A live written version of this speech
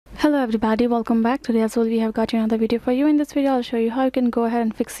Hello everybody, welcome back. Today as well we have got another video for you. In this video I'll show you how you can go ahead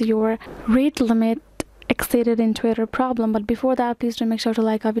and fix your rate limit exceeded in Twitter problem. But before that, please do make sure to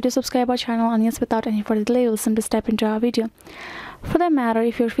like our video, subscribe our channel, and yes, without any further delay we'll simply step into our video. For that matter,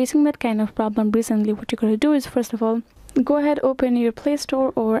 if you're facing that kind of problem recently, what you're going to do is, first of all, go ahead, open your Play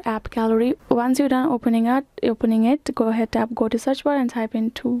Store or app gallery. Once you're done opening it, go ahead, go to search bar and type in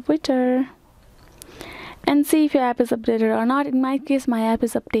Twitter and see if your app is updated or not. In my case, my app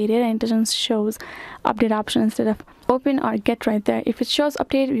is updated and it doesn't shows update option instead of open or get right there. If it shows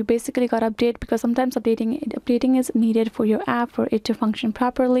update, you basically got update, because sometimes updating is needed for your app for it to function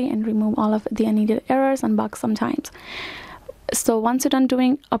properly and remove all of the unneeded errors and bugs sometimes. So once you're done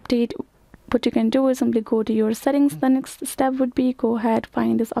doing update, what you can do is simply go to your settings. The next step would be go ahead,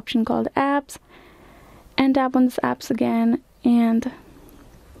 find this option called apps and tap on this apps again, and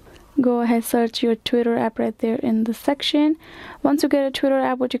go ahead, search your Twitter app right there in the section. Once you get a Twitter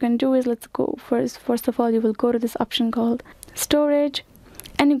app, what you can do is, let's go first of all, you will go to this option called storage,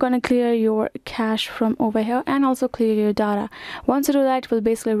 and you're going to clear your cache from over here and also clear your data. Once you do that, it will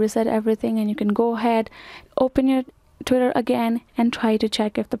basically reset everything, and you can go ahead, open your Twitter again and try to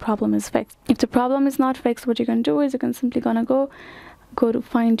check if the problem is fixed. If the problem is not fixed, what you can do is you can simply go to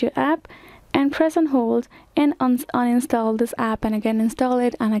find your app and press and hold and uninstall this app, and again install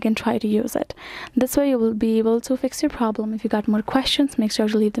it and again try to use it. This way you will be able to fix your problem. If you got more questions, make sure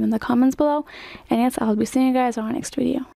to leave them in the comments below, and yes, I'll be seeing you guys on our next video.